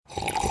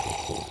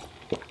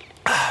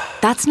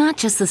That's not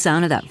just the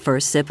sound of that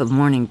first sip of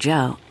Morning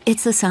Joe.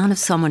 It's the sound of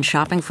someone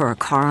shopping for a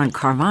car on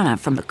Carvana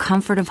from the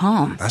comfort of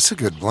home. That's a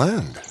good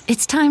blend.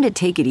 It's time to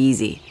take it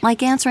easy,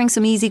 like answering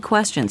some easy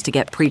questions to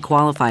get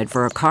pre-qualified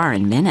for a car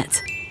in minutes.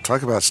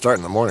 Talk about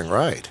starting the morning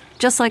right.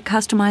 Just like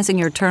customizing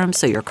your terms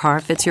so your car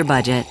fits your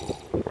budget.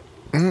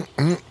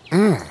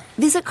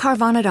 Visit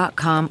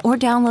Carvana.com or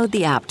download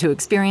the app to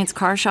experience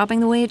car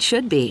shopping the way it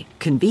should be.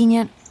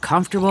 Convenient,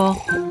 comfortable.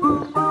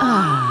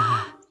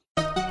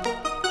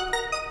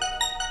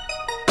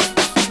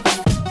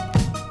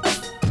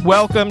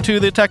 Welcome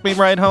to the Tech Meme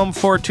Ride Home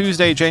for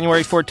Tuesday,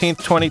 January 14th,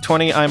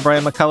 2020. I'm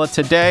Brian McCullough.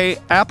 Today,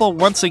 Apple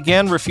once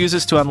again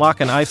refuses to unlock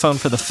an iPhone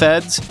for the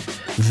feds.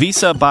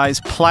 Visa buys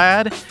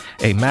Plaid.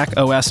 A Mac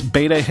OS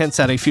beta hints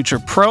at a future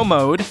Pro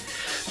mode.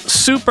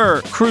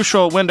 Super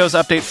crucial Windows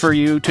update for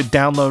you to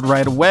download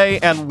right away.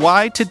 And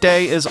why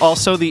today is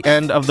also the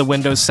end of the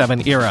Windows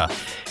 7 era.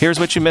 Here's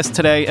what you missed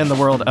today in the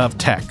world of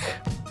tech.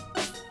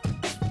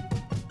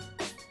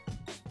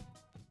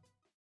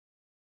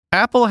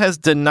 Apple has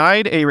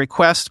denied a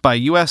request by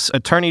U.S.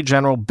 Attorney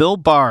General Bill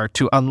Barr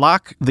to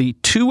unlock the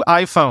 2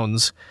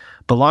 iPhones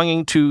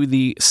belonging to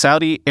the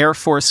Saudi Air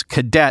Force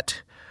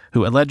cadet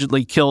who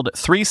allegedly killed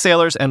 3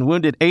 sailors and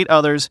wounded 8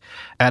 others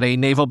at a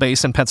naval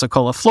base in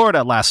Pensacola,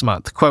 Florida last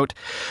month. Quote,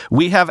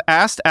 "We have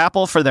asked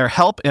Apple for their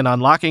help in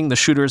unlocking the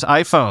shooter's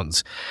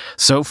iPhones.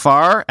 So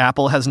far,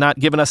 Apple has not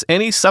given us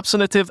any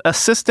substantive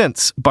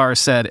assistance," Barr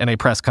said in a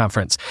press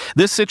conference.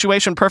 "This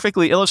situation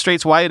perfectly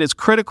illustrates why it is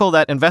critical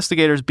that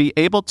investigators be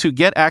able to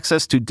get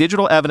access to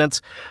digital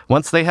evidence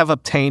once they have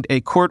obtained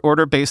a court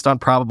order based on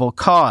probable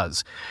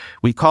cause.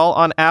 We call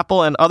on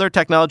Apple and other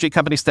technology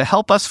companies to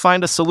help us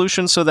find a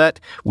solution so that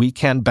we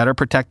can better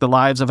protect the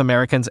lives of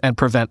Americans and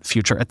prevent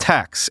future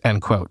attacks,"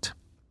 end quote.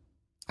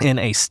 In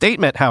a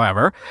statement,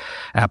 however,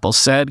 Apple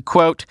said,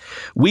 quote,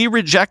 "We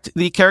reject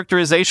the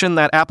characterization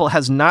that Apple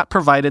has not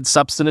provided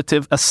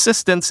substantive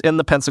assistance in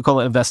the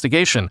Pensacola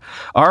investigation.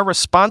 Our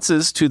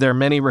responses to their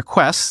many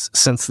requests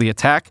since the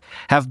attack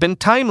have been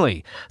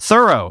timely,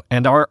 thorough,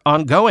 and are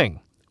ongoing.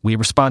 We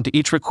respond to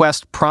each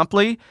request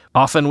promptly,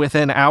 often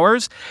within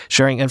hours,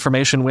 sharing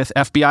information with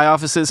FBI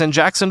offices in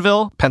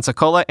Jacksonville,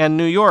 Pensacola, and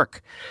New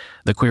York.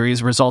 The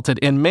queries resulted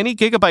in many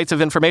gigabytes of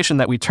information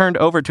that we turned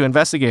over to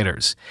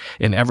investigators.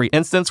 In every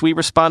instance, we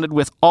responded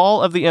with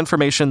all of the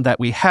information that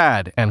we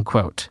had," end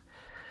quote.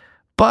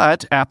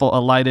 But Apple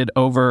alighted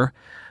over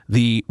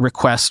the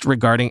request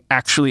regarding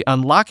actually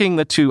unlocking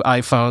the 2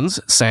 iPhones,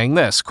 saying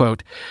this,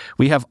 quote,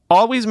 "We have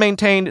always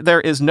maintained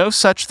there is no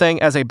such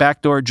thing as a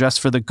backdoor just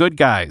for the good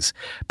guys.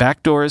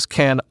 Backdoors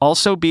can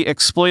also be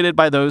exploited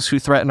by those who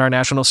threaten our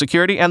national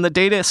security and the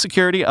data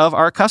security of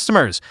our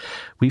customers.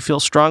 We feel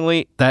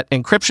strongly that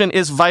encryption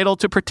is vital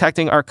to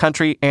protecting our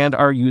country and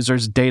our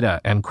users'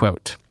 data," end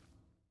quote.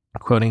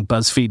 Quoting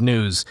BuzzFeed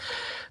News,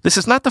 "This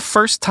is not the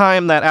first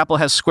time that Apple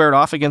has squared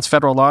off against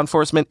federal law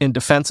enforcement in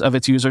defense of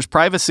its users'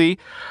 privacy,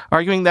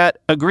 arguing that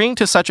agreeing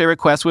to such a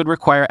request would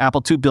require Apple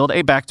to build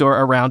a backdoor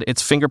around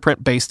its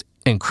fingerprint-based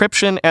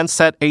encryption and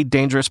set a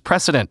dangerous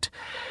precedent.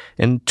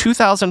 In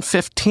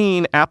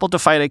 2015, Apple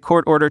defied a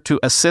court order to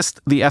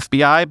assist the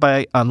FBI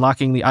by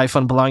unlocking the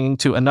iPhone belonging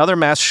to another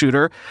mass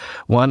shooter,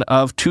 one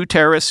of 2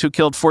 terrorists who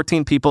killed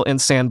 14 people in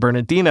San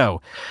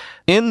Bernardino.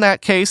 In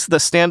that case, the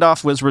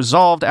standoff was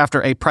resolved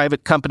after a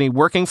private company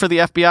working for the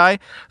FBI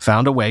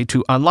found a way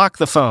to unlock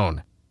the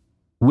phone.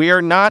 We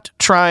are not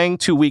trying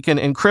to weaken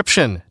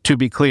encryption, to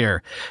be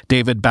clear,"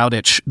 David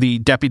Bowditch, the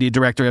deputy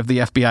director of the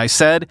FBI,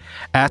 said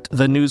at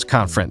the news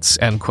conference,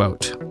 end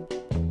quote.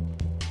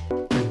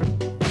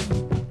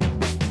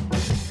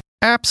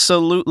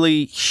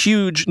 Absolutely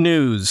huge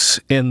news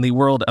in the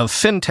world of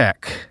fintech.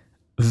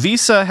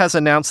 Visa has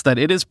announced that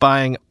it is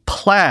buying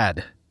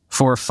Plaid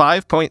for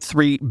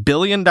 $5.3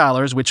 billion,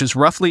 which is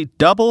roughly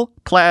double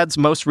Plaid's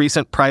most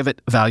recent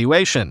private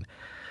valuation.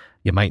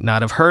 You might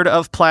not have heard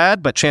of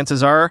Plaid, but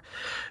chances are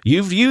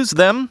you've used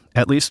them,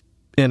 at least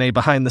in a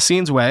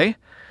behind-the-scenes way.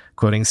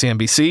 Quoting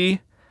CNBC,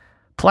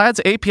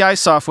 "Plaid's API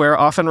software,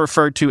 often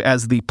referred to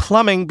as the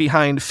plumbing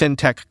behind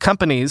fintech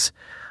companies,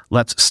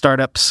 lets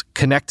startups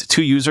connect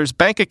to users'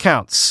 bank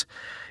accounts.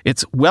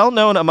 It's well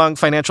known among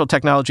financial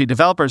technology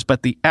developers,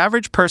 but the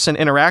average person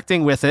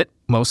interacting with it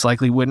most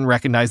likely wouldn't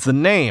recognize the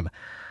name.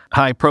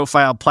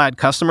 High-profile Plaid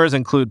customers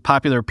include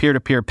popular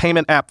peer-to-peer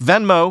payment app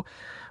Venmo,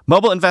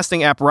 mobile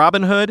investing app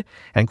Robinhood,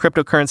 and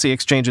cryptocurrency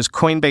exchanges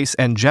Coinbase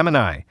and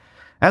Gemini.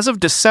 As of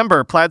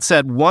December, Plaid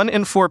said 1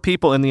 in 4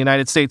 people in the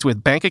United States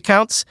with bank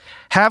accounts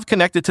have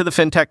connected to the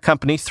fintech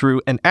company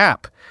through an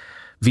app.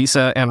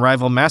 Visa and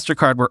rival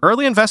MasterCard were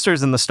early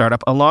investors in the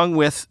startup, along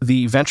with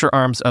the venture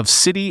arms of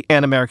Citi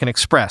and American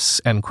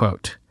Express," end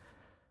quote.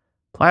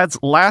 Plaid's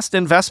last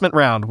investment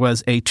round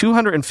was a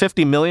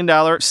 $250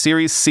 million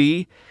Series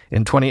C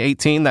in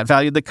 2018 that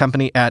valued the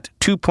company at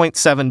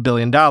 $2.7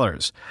 billion.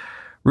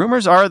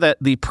 Rumors are that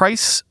the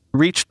price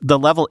reached the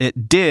level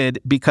it did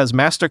because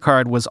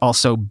MasterCard was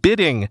also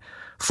bidding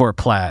for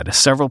Plaid.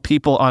 Several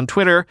people on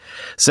Twitter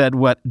said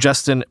what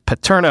Justin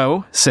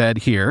Paterno said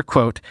here,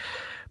 quote,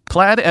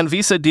 "Plaid and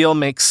Visa deal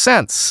makes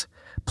sense,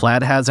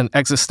 Plaid has an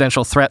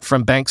existential threat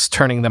from banks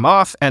turning them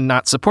off and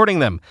not supporting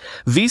them.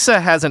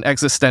 Visa has an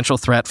existential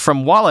threat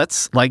from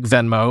wallets like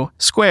Venmo,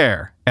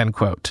 Square, end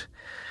quote.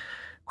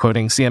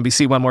 Quoting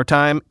CNBC one more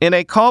time, in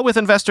a call with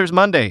investors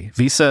Monday,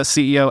 Visa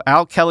CEO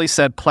Al Kelly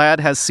said Plaid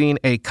has seen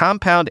a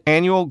compound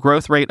annual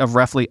growth rate of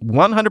roughly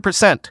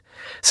 100%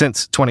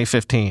 since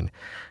 2015.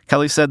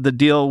 Kelly said the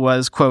deal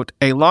was, quote,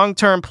 a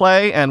long-term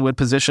play and would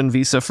position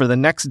Visa for the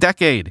next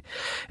decade.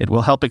 It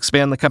will help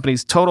expand the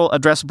company's total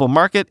addressable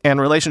market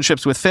and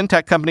relationships with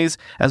fintech companies,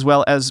 as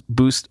well as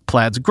boost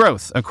Plaid's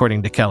growth,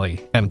 according to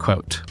Kelly, end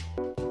quote.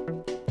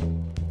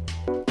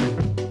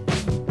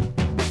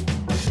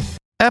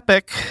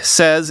 Epic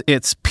says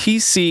its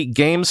PC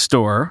game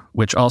store,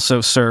 which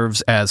also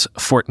serves as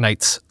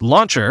Fortnite's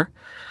launcher,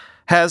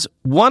 has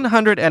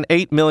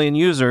 108 million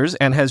users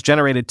and has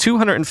generated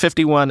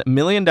 $251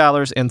 million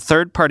in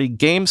third-party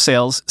game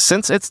sales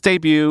since its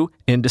debut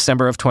in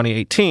December of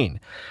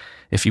 2018.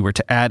 If you were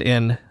to add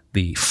in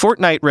the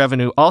Fortnite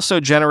revenue also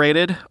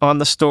generated on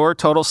the store,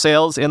 total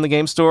sales in the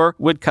game store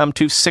would come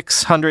to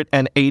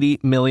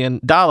 $680 million.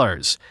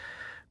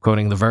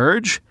 Quoting The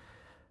Verge,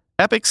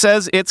 Epic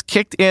says it's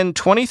kicked in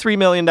 $23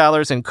 million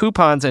in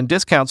coupons and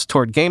discounts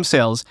toward game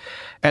sales,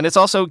 and it's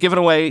also given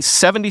away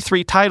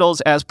 73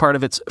 titles as part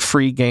of its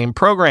free game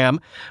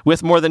program,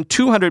 with more than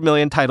 200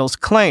 million titles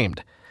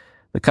claimed.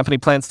 The company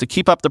plans to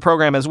keep up the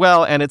program as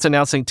well, and it's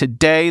announcing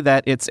today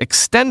that it's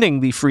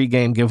extending the free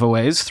game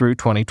giveaways through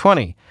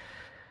 2020.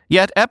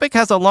 Yet Epic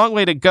has a long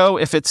way to go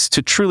if it's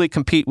to truly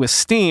compete with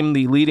Steam,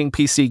 the leading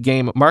PC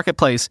game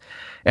marketplace,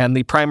 and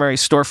the primary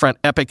storefront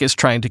Epic is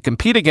trying to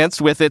compete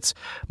against with its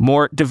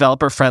more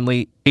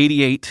developer-friendly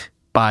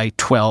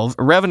 88/12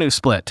 revenue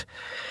split.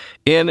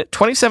 In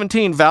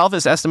 2017, Valve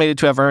is estimated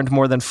to have earned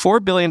more than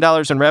 $4 billion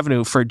in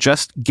revenue for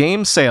just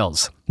game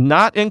sales,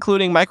 not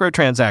including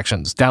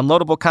microtransactions,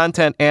 downloadable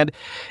content, and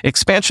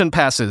expansion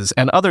passes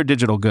and other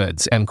digital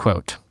goods, end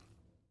quote.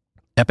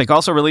 Epic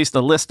also released a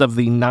list of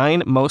the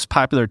 9 most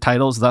popular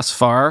titles thus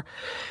far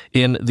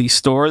in the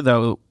store,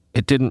 though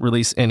it didn't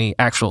release any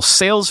actual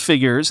sales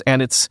figures,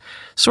 and it's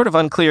sort of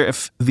unclear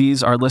if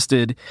these are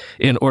listed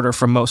in order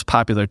from most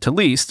popular to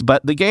least,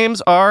 but the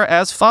games are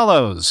as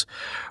follows: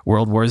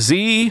 World War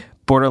Z,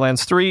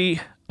 Borderlands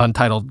 3,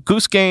 Untitled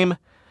Goose Game,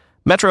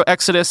 Metro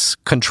Exodus,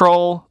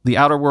 Control, The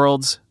Outer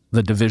Worlds,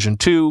 The Division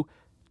 2,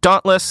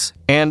 Dauntless,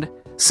 and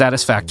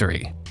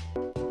Satisfactory.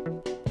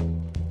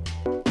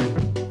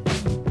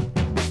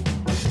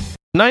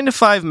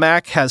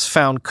 9to5Mac has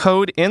found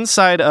code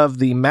inside of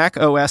the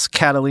macOS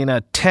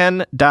Catalina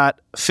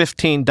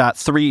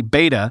 10.15.3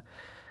 beta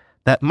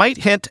that might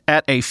hint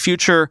at a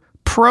future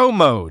Pro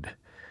mode,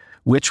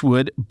 which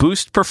would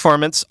boost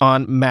performance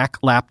on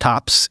Mac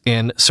laptops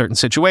in certain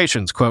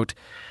situations. Quote,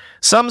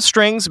 some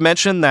strings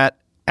mention that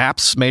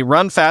apps may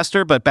run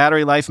faster, but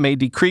battery life may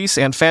decrease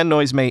and fan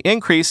noise may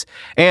increase,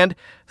 and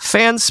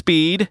fan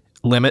speed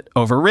limit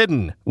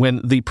overridden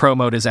when the Pro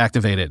mode is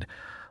activated.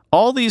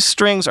 All these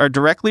strings are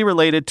directly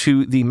related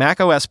to the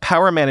macOS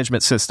power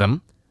management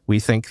system. We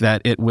think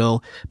that it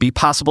will be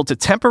possible to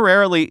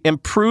temporarily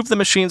improve the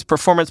machine's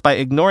performance by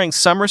ignoring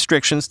some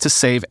restrictions to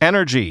save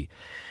energy.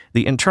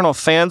 The internal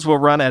fans will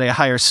run at a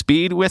higher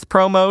speed with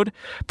Pro mode,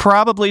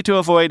 probably to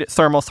avoid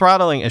thermal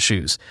throttling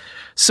issues.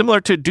 Similar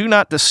to Do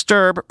Not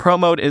Disturb, Pro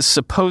mode is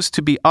supposed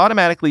to be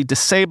automatically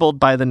disabled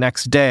by the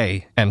next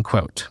day, end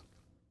quote.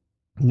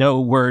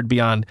 No word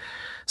beyond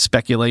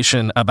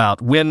speculation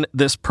about when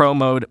this Pro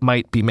mode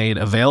might be made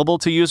available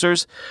to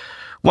users.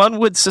 One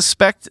would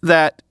suspect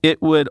that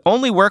it would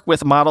only work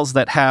with models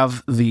that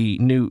have the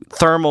new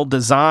thermal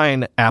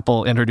design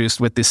Apple introduced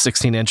with the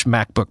 16-inch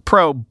MacBook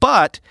Pro,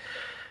 but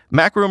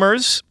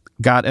MacRumors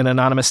got an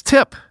anonymous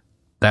tip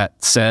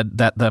that said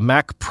that the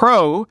Mac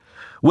Pro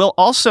will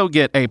also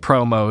get a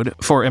Pro mode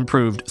for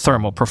improved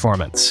thermal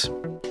performance.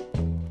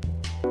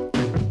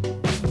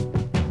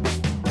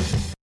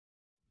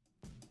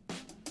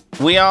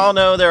 We all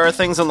know there are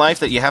things in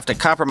life that you have to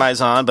compromise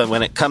on, but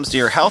when it comes to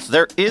your health,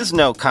 there is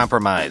no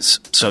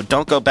compromise. So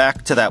don't go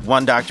back to that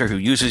one doctor who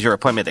uses your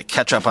appointment to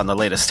catch up on the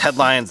latest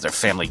headlines, their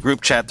family group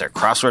chat, their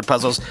crossword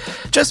puzzles,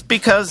 just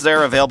because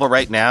they're available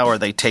right now or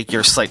they take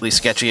your slightly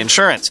sketchy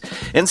insurance.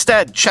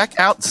 Instead, check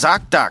out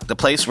ZocDoc, the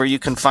place where you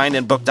can find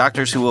and book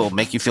doctors who will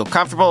make you feel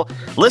comfortable,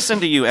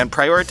 listen to you, and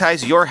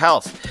prioritize your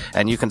health.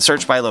 And you can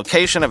search by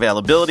location,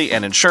 availability,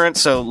 and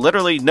insurance, so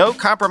literally no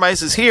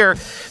compromises here,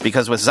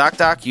 because with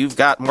ZocDoc, you've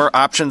got more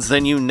options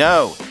than you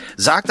know.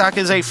 ZocDoc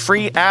is a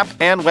free app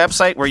and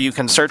website where you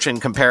can search and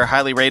compare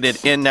highly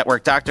rated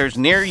in-network doctors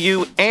near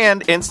you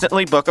and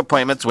instantly book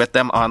appointments with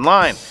them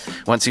online.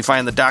 Once you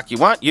find the doc you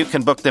want, you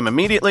can book them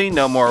immediately,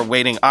 no more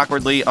waiting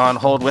awkwardly on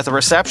hold with a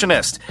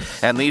receptionist.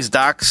 And these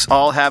docs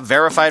all have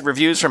verified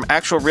reviews from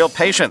actual real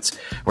patients.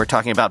 We're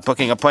talking about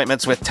booking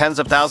appointments with tens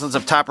of thousands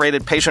of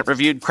top-rated,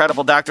 patient-reviewed,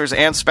 credible doctors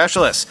and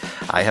specialists.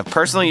 I have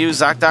personally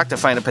used ZocDoc to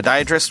find a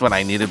podiatrist when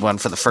I needed one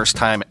for the first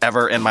time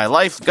ever in my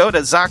life. Go to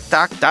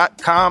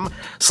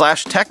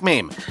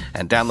ZocDoc.com/TechMeme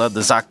and download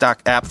the ZocDoc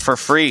app for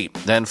free.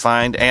 Then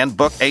find and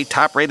book a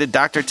top-rated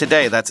doctor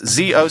today. That's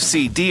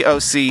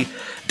ZocDoc.com/TechMeme.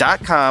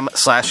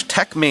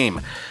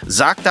 ZocDoc.com/techmeme.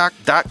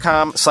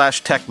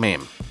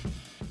 ZocDoc.com/techmeme.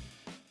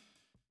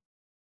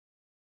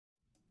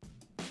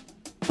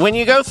 When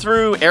you go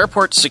through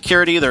airport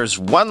security, there's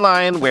one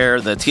line where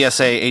the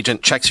TSA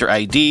agent checks your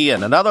ID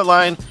and another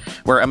line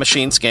where a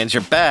machine scans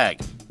your bag.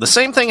 The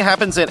same thing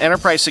happens in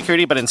enterprise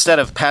security, but instead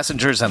of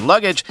passengers and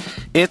luggage,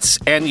 it's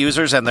end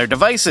users and their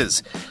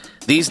devices.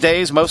 These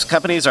days, most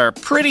companies are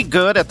pretty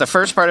good at the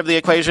first part of the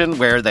equation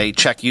where they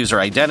check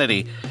user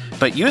identity,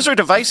 but user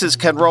devices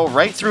can roll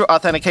right through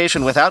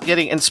authentication without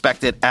getting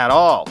inspected at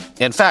all.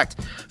 In fact,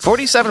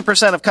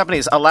 47% of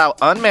companies allow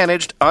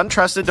unmanaged,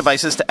 untrusted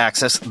devices to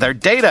access their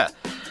data.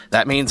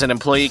 That means an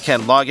employee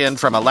can log in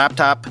from a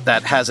laptop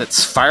that has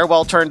its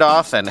firewall turned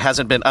off and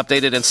hasn't been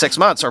updated in 6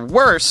 months. Or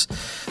worse,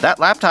 that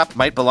laptop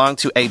might belong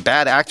to a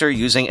bad actor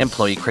using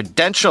employee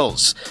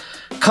credentials.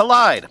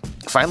 Kolide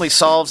finally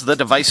solves the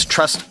device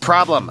trust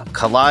problem.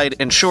 Kolide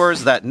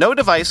ensures that no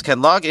device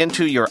can log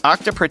into your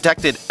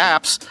Okta-protected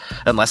apps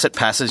unless it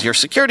passes your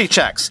security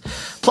checks.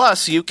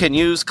 Plus, you can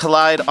use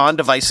Kolide on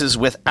devices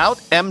without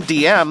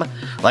MDM,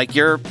 like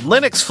your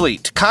Linux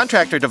fleet,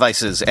 contractor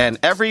devices, and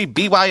every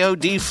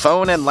BYOD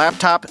phone and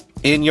laptop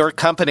in your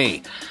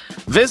company.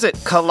 Visit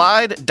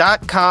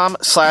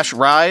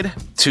Kolide.com/ride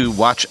to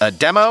watch a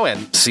demo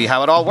and see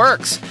how it all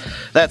works.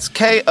 That's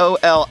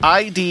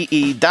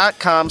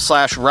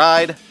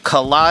KOLIDE.com/ride,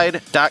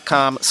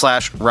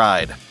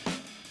 Kolide.com/ride.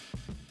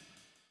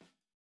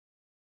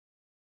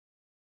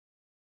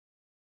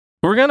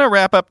 We're going to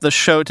wrap up the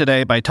show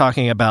today by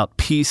talking about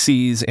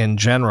PCs in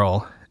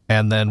general,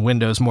 and then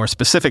Windows more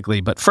specifically.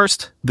 But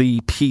first,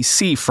 the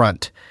PC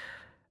front.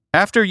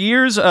 After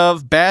years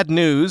of bad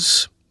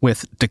news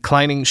with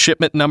declining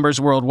shipment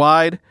numbers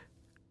worldwide,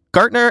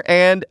 Gartner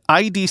and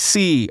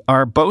IDC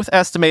are both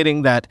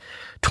estimating that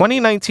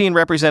 2019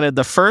 represented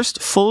the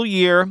first full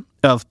year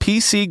of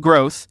PC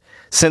growth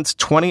since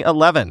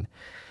 2011.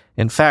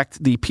 In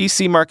fact, the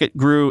PC market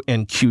grew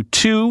in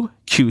Q2,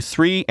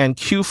 Q3, and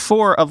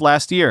Q4 of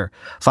last year,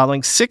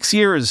 following 6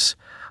 years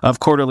of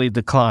quarterly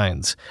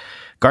declines.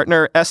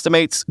 Gartner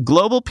estimates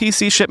global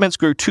PC shipments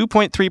grew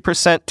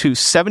 2.3% to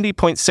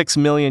 70.6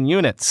 million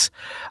units.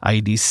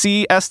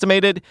 IDC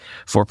estimated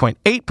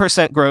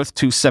 4.8% growth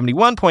to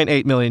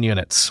 71.8 million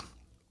units.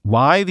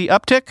 Why the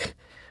uptick?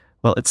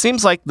 Well, it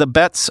seems like the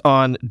bets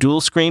on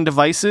dual-screen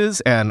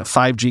devices and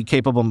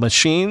 5G-capable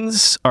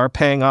machines are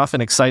paying off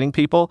and exciting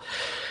people.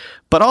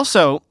 But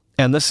also,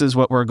 and this is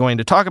what we're going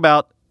to talk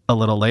about a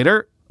little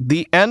later,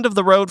 the end of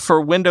the road for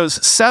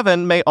Windows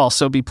 7 may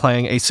also be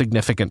playing a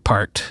significant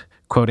part.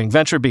 Quoting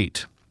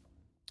VentureBeat,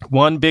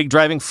 one big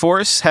driving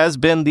force has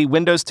been the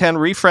Windows 10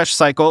 refresh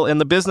cycle in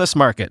the business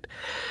market.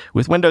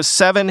 With Windows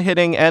 7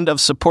 hitting end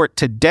of support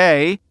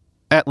today,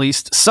 at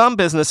least some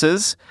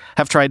businesses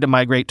have tried to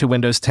migrate to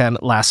Windows 10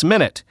 last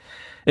minute.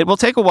 It will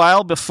take a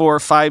while before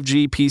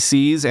 5G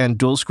PCs and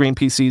dual-screen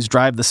PCs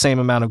drive the same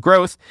amount of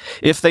growth,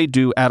 if they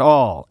do at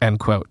all, end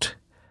quote.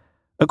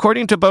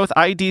 According to both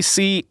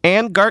IDC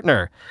and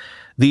Gartner,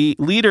 the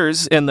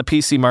leaders in the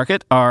PC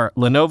market are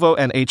Lenovo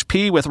and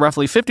HP with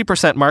roughly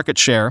 50% market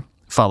share,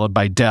 followed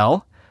by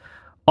Dell.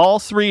 All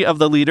three of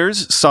the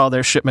leaders saw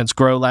their shipments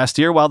grow last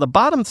year, while the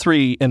bottom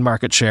three in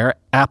market share,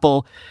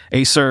 Apple,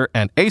 Acer,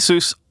 and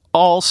Asus,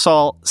 all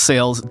saw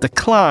sales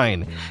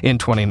decline in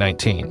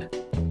 2019.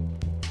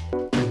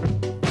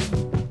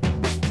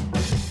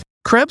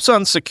 Krebs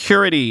on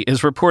Security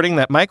is reporting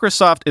that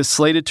Microsoft is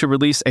slated to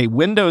release a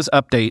Windows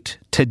update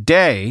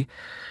today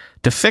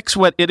to fix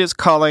what it is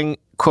calling,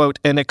 quote,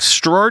 an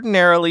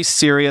extraordinarily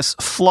serious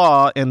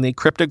flaw in the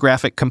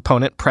cryptographic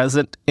component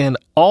present in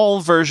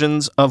all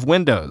versions of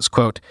Windows.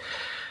 Quote,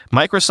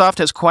 Microsoft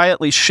has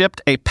quietly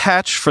shipped a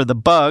patch for the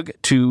bug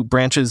to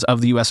branches of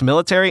the U.S.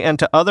 military and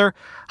to other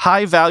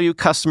high-value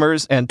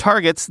customers and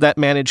targets that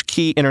manage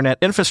key internet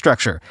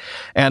infrastructure,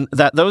 and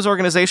that those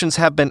organizations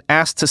have been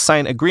asked to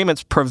sign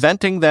agreements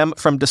preventing them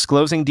from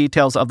disclosing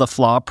details of the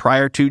flaw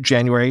prior to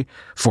January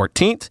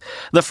 14th,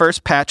 the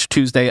first patch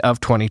Tuesday of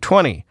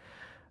 2020.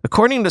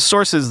 According to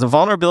sources, the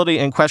vulnerability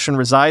in question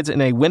resides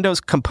in a Windows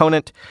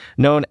component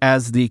known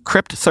as the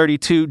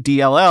Crypt32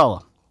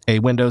 DLL, a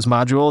Windows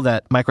module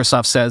that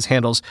Microsoft says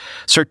handles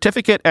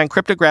certificate and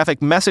cryptographic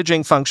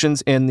messaging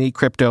functions in the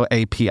Crypto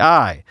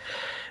API.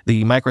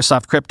 The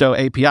Microsoft Crypto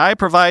API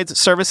provides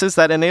services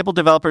that enable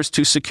developers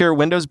to secure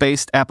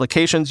Windows-based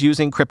applications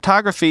using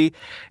cryptography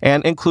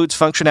and includes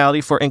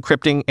functionality for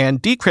encrypting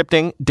and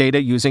decrypting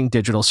data using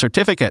digital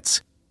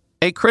certificates.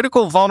 A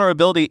critical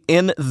vulnerability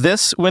in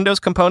this Windows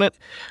component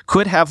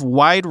could have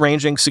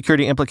wide-ranging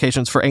security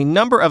implications for a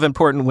number of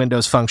important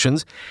Windows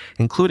functions,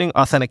 including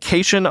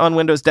authentication on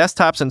Windows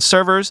desktops and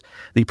servers,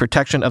 the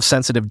protection of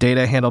sensitive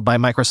data handled by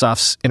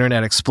Microsoft's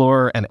Internet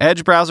Explorer and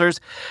Edge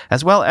browsers,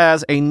 as well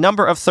as a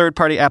number of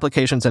third-party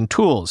applications and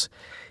tools.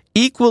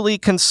 Equally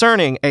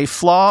concerning, a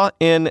flaw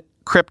in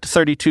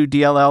Crypt32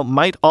 DLL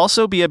might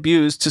also be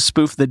abused to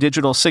spoof the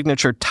digital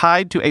signature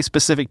tied to a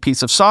specific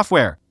piece of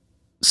software.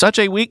 Such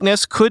a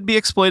weakness could be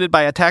exploited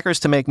by attackers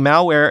to make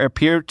malware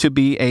appear to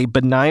be a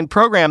benign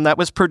program that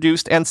was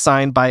produced and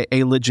signed by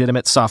a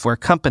legitimate software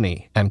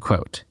company, end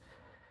quote.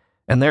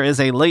 And there is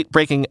a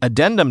late-breaking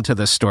addendum to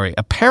this story.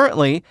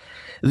 Apparently,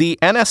 the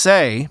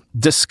NSA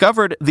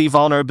discovered the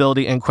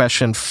vulnerability in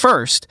question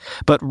first,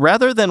 but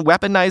rather than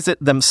weaponize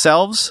it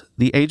themselves,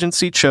 the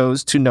agency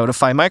chose to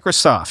notify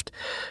Microsoft,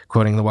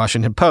 quoting the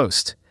Washington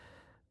Post.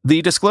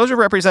 The disclosure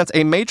represents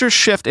a major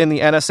shift in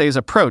the NSA's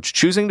approach,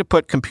 choosing to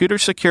put computer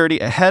security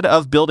ahead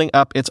of building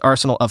up its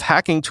arsenal of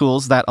hacking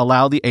tools that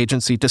allow the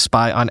agency to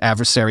spy on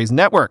adversaries'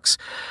 networks,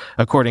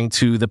 according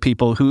to the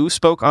people who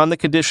spoke on the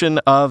condition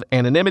of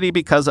anonymity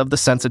because of the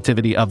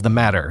sensitivity of the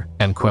matter,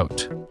 end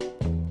quote.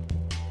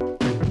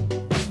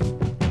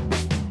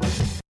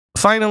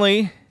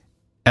 Finally,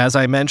 as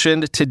I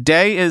mentioned,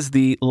 today is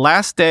the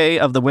last day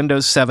of the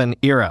Windows 7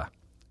 era.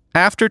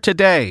 After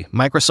today,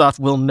 Microsoft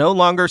will no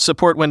longer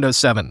support Windows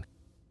 7,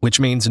 which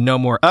means no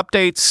more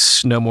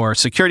updates, no more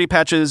security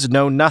patches,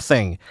 no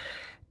nothing.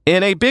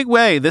 In a big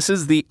way, this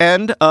is the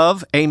end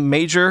of a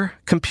major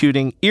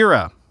computing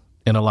era.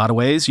 In a lot of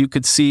ways, you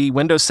could see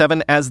Windows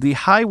 7 as the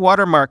high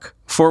watermark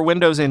for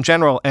Windows in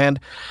general, and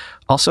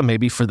also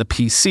maybe for the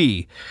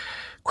PC.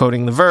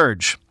 Quoting The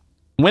Verge,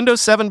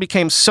 Windows 7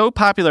 became so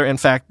popular, in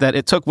fact, that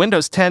it took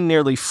Windows 10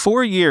 nearly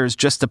 4 years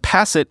just to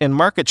pass it in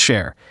market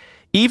share.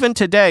 Even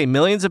today,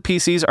 millions of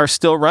PCs are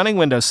still running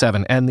Windows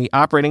 7, and the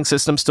operating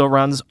system still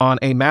runs on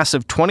a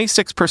massive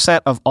 26%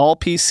 of all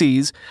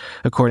PCs,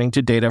 according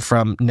to data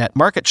from Net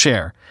Market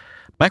Share.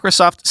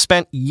 Microsoft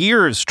spent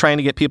years trying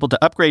to get people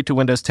to upgrade to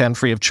Windows 10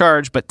 free of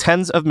charge, but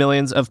tens of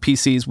millions of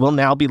PCs will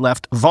now be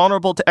left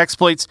vulnerable to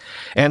exploits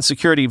and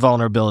security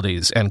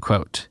vulnerabilities, end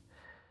quote.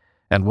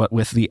 And what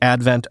with the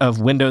advent of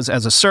Windows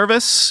as a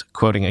service,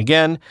 quoting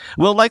again,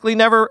 we'll likely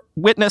never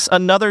witness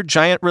another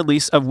giant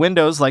release of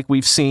Windows like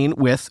we've seen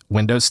with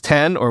Windows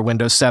 10 or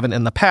Windows 7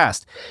 in the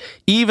past,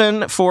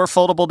 even for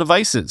foldable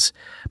devices.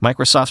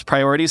 Microsoft's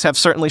priorities have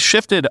certainly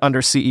shifted under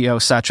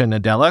CEO Satya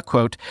Nadella.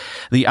 Quote,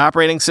 the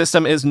operating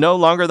system is no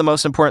longer the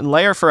most important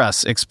layer for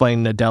us,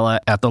 explained Nadella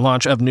at the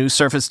launch of new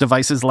Surface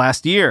devices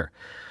last year.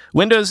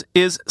 Windows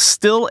is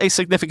still a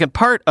significant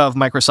part of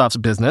Microsoft's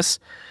business,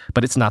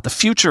 but it's not the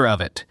future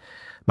of it.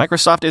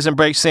 Microsoft is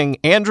embracing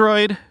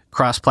Android,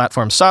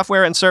 cross-platform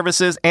software and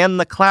services,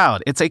 and the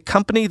cloud. It's a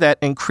company that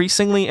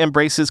increasingly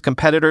embraces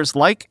competitors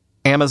like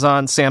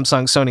Amazon,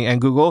 Samsung, Sony, and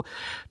Google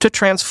to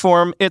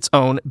transform its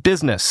own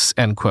business,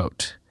 end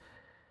quote.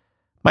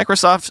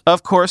 Microsoft,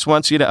 of course,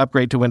 wants you to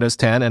upgrade to Windows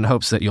 10 and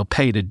hopes that you'll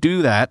pay to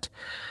do that.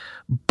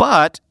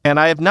 But,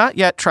 and I have not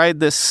yet tried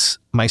this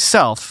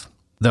myself,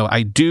 though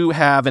I do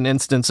have an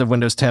instance of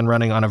Windows 10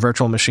 running on a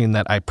virtual machine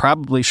that I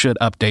probably should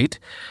update,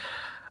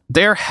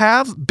 there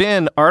have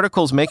been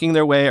articles making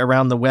their way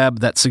around the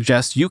web that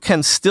suggest you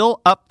can still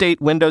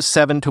update Windows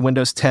 7 to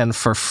Windows 10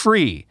 for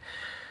free.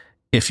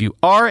 If you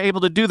are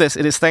able to do this,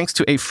 it is thanks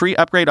to a free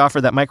upgrade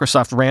offer that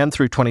Microsoft ran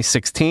through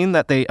 2016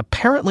 that they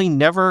apparently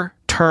never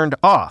turned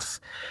off.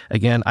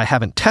 Again, I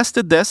haven't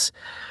tested this,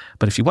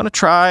 but if you want to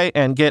try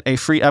and get a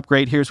free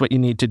upgrade, here's what you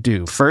need to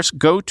do. First,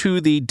 go to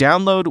the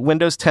Download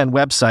Windows 10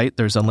 website.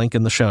 There's a link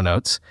in the show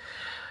notes.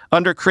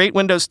 Under Create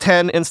Windows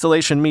 10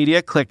 Installation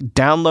Media, click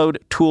Download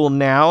Tool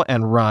Now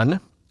and Run.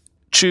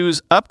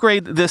 Choose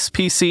Upgrade this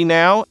PC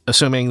now,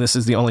 assuming this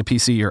is the only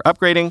PC you're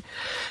upgrading.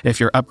 If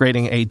you're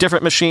upgrading a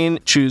different machine,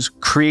 choose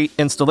Create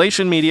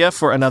Installation Media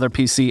for another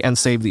PC and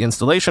save the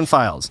installation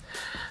files.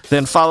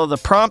 Then follow the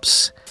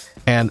prompts,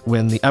 and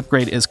when the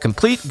upgrade is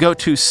complete, go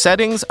to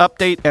Settings,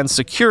 Update, and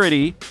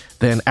Security,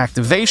 then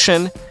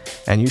Activation,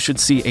 and you should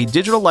see a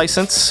digital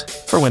license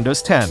for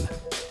Windows 10.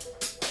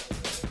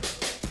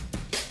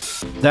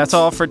 That's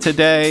all for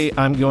today.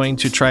 I'm going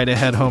to try to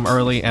head home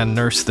early and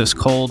nurse this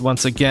cold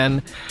once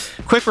again.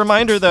 Quick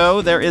reminder,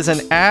 though, there is an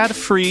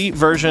ad-free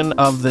version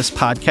of this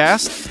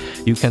podcast.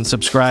 You can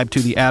subscribe to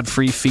the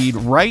ad-free feed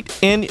right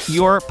in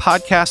your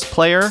podcast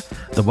player,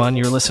 the one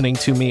you're listening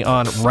to me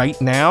on right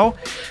now.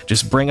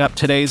 Just bring up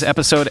today's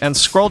episode and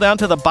scroll down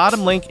to the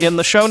bottom link in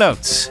the show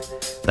notes.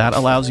 That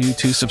allows you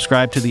to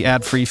subscribe to the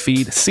ad-free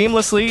feed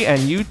seamlessly,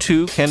 and you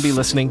too can be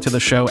listening to the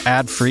show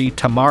ad-free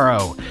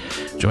tomorrow.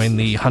 Join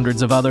the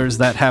hundreds of others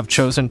that have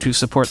chosen to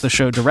support the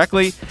show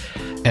directly,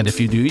 and if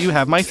you do, you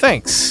have my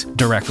thanks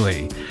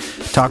directly.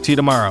 Talk to you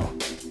tomorrow.